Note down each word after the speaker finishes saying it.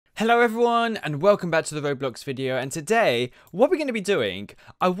Hello everyone and welcome back to the Roblox video, and today what we're going to be doing,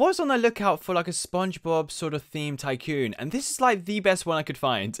 I was on the lookout for like a SpongeBob sort of theme tycoon, and this is like the best one I could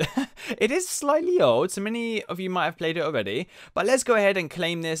find. It is slightly old, so many of you might have played it already, but let's go ahead and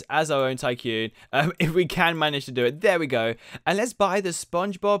claim this as our own tycoon, if we can manage to do it. There we go, and let's buy the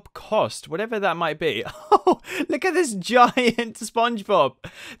SpongeBob cost, whatever that might be. Oh, look at this giant SpongeBob.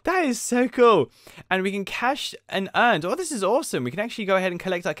 That is so cool, and we can cash and earn. Oh, this is awesome. We can actually go ahead and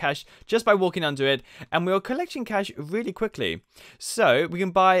collect our cash just by walking under it, and we're collecting cash really quickly. So we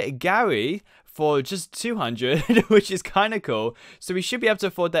can buy Gary for just 200, which is kind of cool. So we should be able to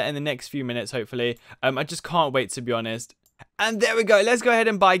afford that in the next few minutes, hopefully. I just can't wait, to be honest. And there we go. Let's go ahead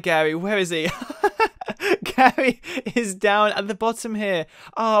and buy Gary. Where is he? Gary is down at the bottom here.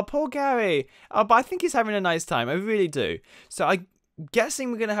 Oh, poor Gary. Oh, but I think he's having a nice time. I really do. So I'm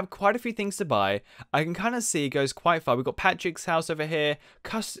guessing we're going to have quite a few things to buy. I can kind of see it goes quite far. We've got Patrick's house over here,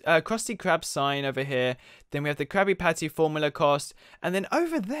 KRUSTY KRAB sign over here, then we have the Krabby Patty formula cost, and then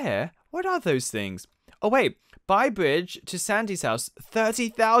over there, what are those things? Oh wait, buy bridge to Sandy's house,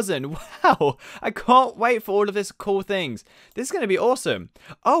 30,000. Wow, I can't wait for all of this cool things. This is going to be awesome.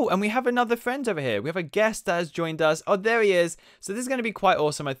 Oh, and we have another friend over here. We have a guest that has joined us. Oh, there he is. So this is going to be quite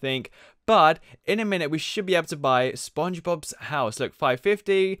awesome, I think. But in a minute, we should be able to buy SpongeBob's house. Look,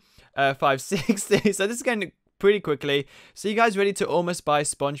 550, 560. So this is going to pretty quickly. So you guys ready to almost buy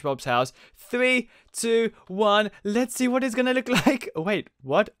SpongeBob's house? 3, 2, 1. Let's see what it's gonna look like. Oh, wait,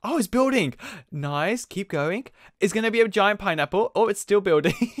 what? Oh, it's building. Nice. Keep going. It's gonna be a giant pineapple. Oh, it's still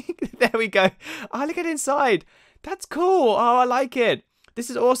building. There we go. Oh, look at inside. That's cool. Oh, I like it. This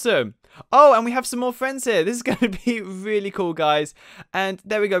is awesome. Oh, and we have some more friends here. This is going to be really cool, guys. And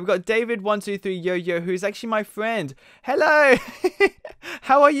there we go. We've got David123 Yo-Yo, who's actually my friend. Hello.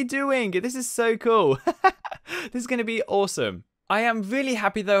 How are you doing? This is so cool. This is going to be awesome. I am really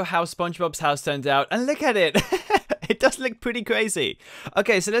happy, though, how SpongeBob's house turned out. And look at it. It does look pretty crazy.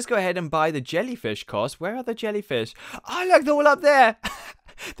 Okay, so let's go ahead and buy the jellyfish cost. Where are the jellyfish? Oh, look, they're all up there.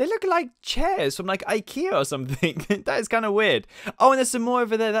 They look like chairs from like IKEA or something. That is kind of weird. Oh, and there's some more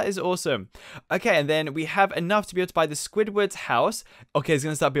over there. That is awesome. Okay, and then we have enough to be able to buy the Squidward's house. Okay, it's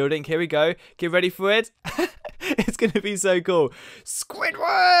going to start building. Here we go. Get ready for it. It's going to be so cool.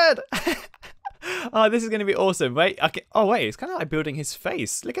 Squidward! Oh, this is going to be awesome. Wait, okay. Oh, wait, it's kind of like building his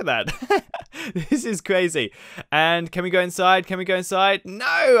face. Look at that. This is crazy. And can we go inside? Can we go inside?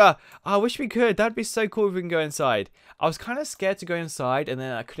 No! I wish we could. That'd be so cool if we can go inside. I was kind of scared to go inside, and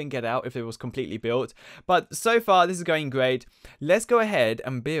then I couldn't get out if it was completely built. But so far, this is going great. Let's go ahead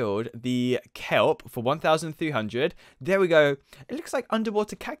and build the kelp for 1,300. There we go. It looks like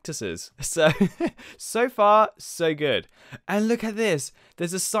underwater cactuses. So far, so good. And look at this.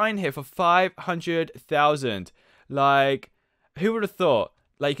 There's a sign here for 500,000. Like, who would have thought?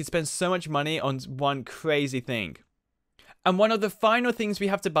 Like, you could spend so much money on one crazy thing. And one of the final things we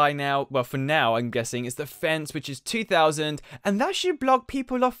have to buy now, well, for now, I'm guessing, is the fence, which is 2,000. And that should block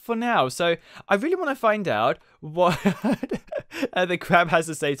people off for now. So I really want to find out what the crab has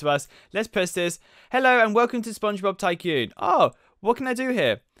to say to us. Let's press this. Hello and welcome to SpongeBob Tycoon. Oh, what can I do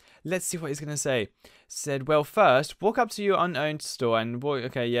here? Let's see what he's going to say. Said, well, first, walk up to your unowned store and walk.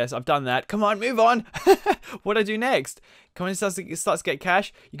 Okay, yes, I've done that. Come on, move on. What do I do next? Come on, it starts to get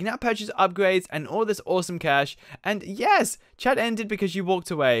cash. You can now purchase upgrades and all this awesome cash. And yes, chat ended because you walked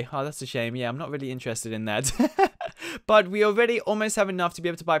away. Oh, that's a shame. Yeah, I'm not really interested in that. But we already almost have enough to be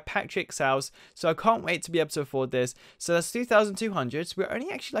able to buy Patrick's house. So I can't wait to be able to afford this. So that's 2,200. So we're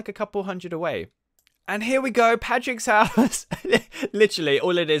only actually like a couple hundred away. And here we go, Patrick's house. Literally,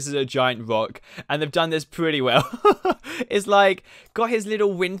 all it is a giant rock. And they've done this pretty well. It's like, got his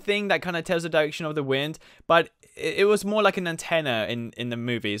little wind thing that kind of tells the direction of the wind. But it was more like an antenna in the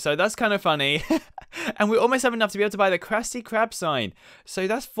movie. So that's kind of funny. And we almost have enough to be able to buy the KRUSTY KRAB sign. So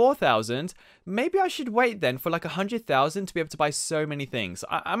that's 4,000. Maybe I should wait then for like 100,000 to be able to buy so many things.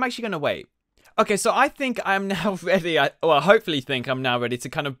 I'm actually going to wait. Okay, so I think I'm now ready, well, hopefully think I'm now ready to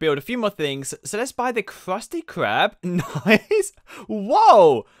kind of build a few more things. So let's buy the KRUSTY KRAB. Nice.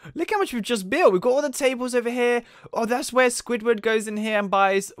 Whoa, look how much we've just built. We've got all the tables over here. Oh, that's where Squidward goes in here and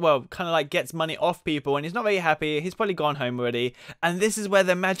buys, well, kind of like gets money off people. And he's not very happy. He's probably gone home already. And this is where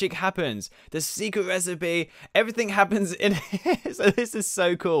the magic happens. The secret recipe. Everything happens in here. So this is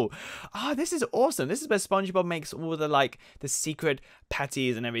so cool. Oh, this is awesome. This is where SpongeBob makes all the, like, the secret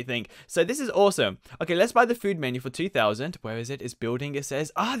patties and everything. So this is awesome. Okay, let's buy the food menu for 2,000. Where is it? It's building, it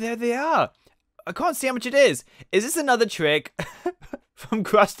says. Ah, there they are. I can't see how much it is. Is this another trick from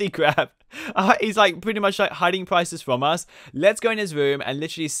KRUSTY KRAB? He's like pretty much like hiding prices from us. Let's go in his room and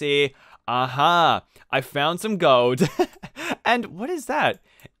literally see. Aha, I found some gold. And what is that?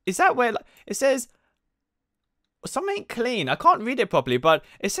 Is that where it says something clean? I can't read it properly, but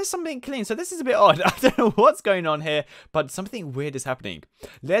it says something clean. So this is a bit odd. I don't know what's going on here, but something weird is happening.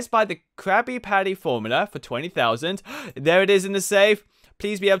 Let's buy the Krabby Patty formula for 20,000. There it is in the safe.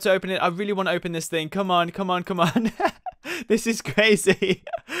 Please be able to open it. I really want to open this thing. Come on, come on, come on. This is crazy.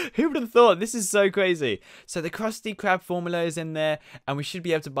 Who would have thought? This is so crazy. So the KRUSTY KRAB formula is in there, and we should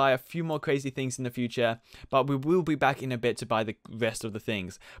be able to buy a few more crazy things in the future, but we will be back in a bit to buy the rest of the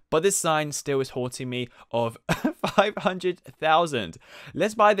things. But this sign still is haunting me of 500,000.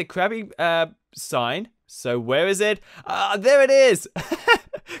 Let's buy the Krabby sign. So where is it? There it is.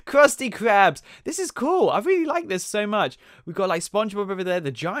 KRUSTY KRABs. This is cool. I really like this so much. We've got like SpongeBob over there,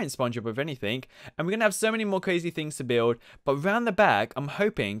 the giant SpongeBob if anything, and we're gonna have so many more crazy things to build. But round the back, I'm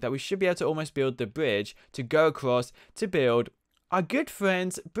hoping that we should be able to almost build the bridge to go across to build our good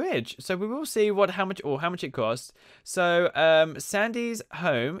friend's bridge. So we will see how much it costs. So Sandy's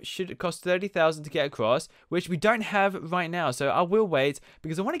home should cost 30,000 to get across, which we don't have right now. So I will wait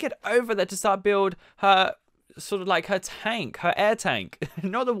because I want to get over there to start build her sort of like her tank, her air tank.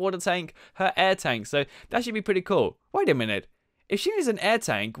 Not the water tank, her air tank. So that should be pretty cool. Wait a minute. If she is an air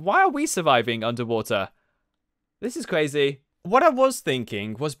tank, why are we surviving underwater? This is crazy. What I was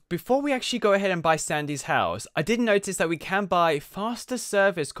thinking was before we actually go ahead and buy Sandy's house, I did notice that we can buy faster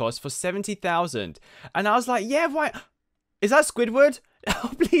service costs for 70,000. And I was like, yeah, why? Is that Squidward?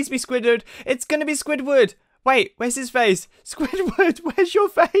 Oh, please be Squidward. It's going to be Squidward. Wait, where's his face? Squidward, where's your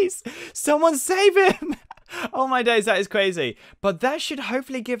face? Someone save him. Oh my days, that is crazy. But that should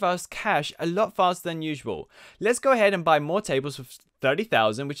hopefully give us cash a lot faster than usual. Let's go ahead and buy more tables for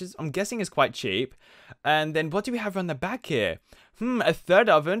 30,000, which is, I'm guessing, is quite cheap. And then what do we have on the back here? A third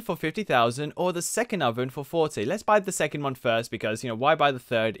oven for 50,000 or the second oven for 40. Let's buy the second one first because, you know, why buy the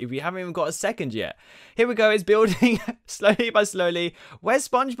third if we haven't even got a second yet? Here we go, it's building slowly by slowly. Where's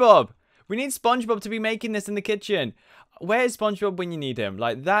SpongeBob? We need SpongeBob to be making this in the kitchen. Where is SpongeBob when you need him?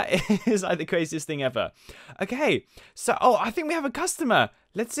 Like, that is like the craziest thing ever. Okay, so, oh, I think we have a customer.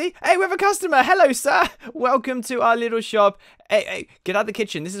 Let's see. Hey, we have a customer. Hello, sir. Welcome to our little shop. Hey, get out of the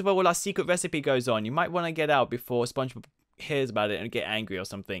kitchen. This is where all our secret recipe goes on. You might want to get out before SpongeBob hears about it and get angry or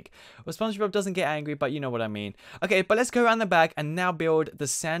something. Well, SpongeBob doesn't get angry, but you know what I mean. Okay, but let's go around the back and now build the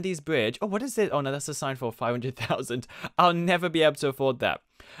Sandy's bridge. Oh, what is it? Oh, no, that's a sign for 500,000. I'll never be able to afford that.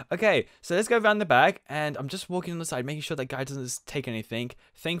 Okay, so let's go around the back, and I'm just walking on the side, making sure that guy doesn't take anything.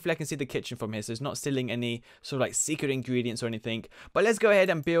 Thankfully, I can see the kitchen from here, so it's not stealing any sort of like secret ingredients or anything. But let's go ahead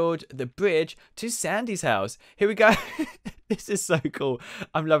and build the bridge to Sandy's house. Here we go. This is so cool.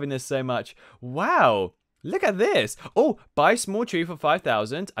 I'm loving this so much. Wow. Look at this. Oh, buy small tree for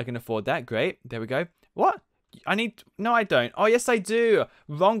 5,000. I can afford that. Great. There we go. What? No, I don't. Oh, yes, I do.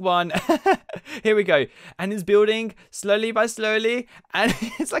 Wrong one. Here we go. And it's building slowly by slowly. And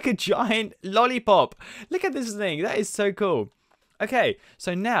it's like a giant lollipop. Look at this thing. That is so cool. Okay,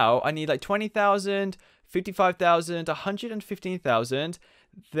 so now I need like 20,000, 55,000, 115,000,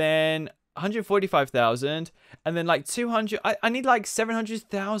 then 145,000, and then like 200. I need like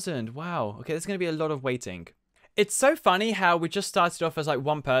 700,000. Wow. Okay, that's going to be a lot of waiting. It's so funny how we just started off as like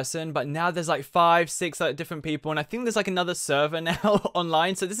one person, but now there's like 5, 6 like different people, and I think there's like another server now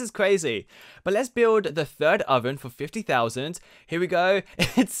online, so this is crazy. But let's build the third oven for 50,000. Here we go.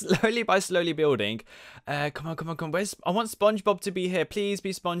 It's slowly by slowly building. Come on, come on, come on. I want SpongeBob to be here. Please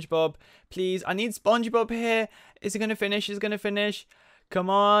be SpongeBob. Please. I need SpongeBob here. Is it going to finish? Is it going to finish? Come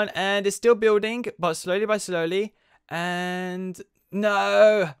on. And it's still building, but slowly by slowly. And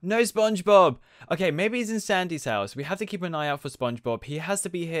no SpongeBob. Okay, maybe he's in Sandy's house. We have to keep an eye out for SpongeBob. He has to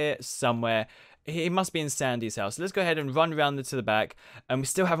be here somewhere. He must be in Sandy's house. So let's go ahead and run around to the back. And we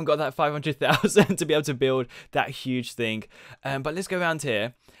still haven't got that 500,000 to be able to build that huge thing. But let's go around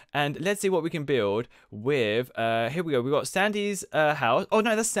here. And let's see what we can build with, here we go. We've got Sandy's house. Oh,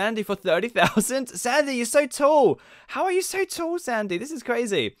 no, that's Sandy for 30,000. Sandy, you're so tall. How are you so tall, Sandy? This is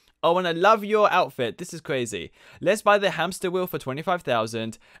crazy. Oh, and I love your outfit. This is crazy. Let's buy the hamster wheel for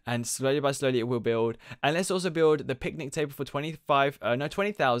 25,000, and slowly by slowly it will build. And let's also build the picnic table for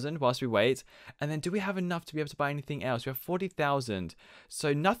 20,000 whilst we wait. And then do we have enough to be able to buy anything else? We have 40,000.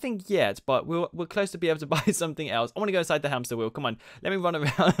 So nothing yet, but we're close to be able to buy something else. I want to go inside the hamster wheel. Come on, let me run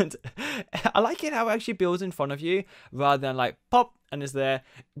around. I like it how it actually builds in front of you rather than like pop and it's there.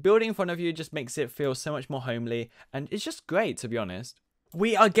 Building in front of you just makes it feel so much more homely, and it's just great, to be honest.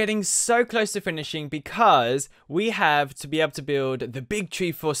 We are getting so close to finishing because we have to be able to build the big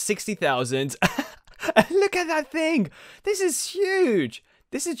tree for 60,000. Look at that thing. This is huge.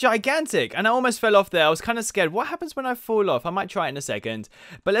 This is gigantic, and I almost fell off there. I was kind of scared. What happens when I fall off? I might try it in a second.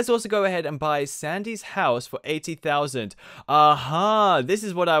 But let's also go ahead and buy Sandy's house for 80,000. Aha, this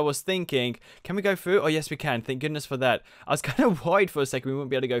is what I was thinking. Can we go through? Oh, yes, we can. Thank goodness for that. I was kind of worried for a second we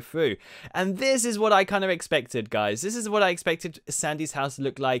wouldn't be able to go through. And this is what I kind of expected, guys. This is what I expected Sandy's house to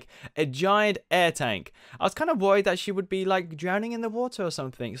look like. A giant air tank. I was kind of worried that she would be, like, drowning in the water or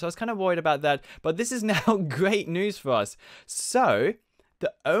something. So I was kind of worried about that. But this is now great news for us. So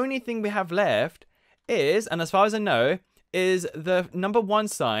the only thing we have left is, and as far as I know, is the #1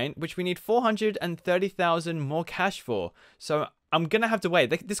 sign, which we need 430,000 more cash for. So I'm going to have to wait.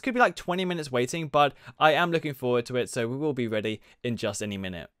 This could be like 20 minutes waiting, but I am looking forward to it. So we will be ready in just any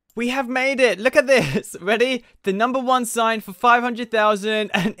minute. We have made it. Look at this. Ready? The #1 sign for 500,000.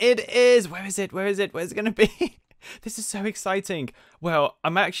 And it is. Where is it? Where is it? Where's it going to be? This is so exciting. Well,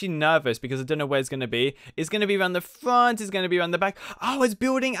 I'm actually nervous because I don't know where it's going to be. It's going to be around the front. It's going to be around the back. Oh, it's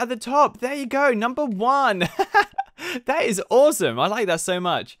building at the top. There you go. #1. That is awesome. I like that so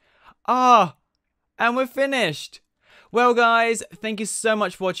much. Ah, and we're finished. Well, guys, thank you so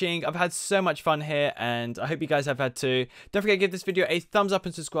much for watching. I've had so much fun here, and I hope you guys have had too. Don't forget to give this video a thumbs up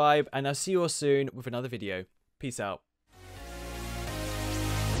and subscribe, and I'll see you all soon with another video. Peace out.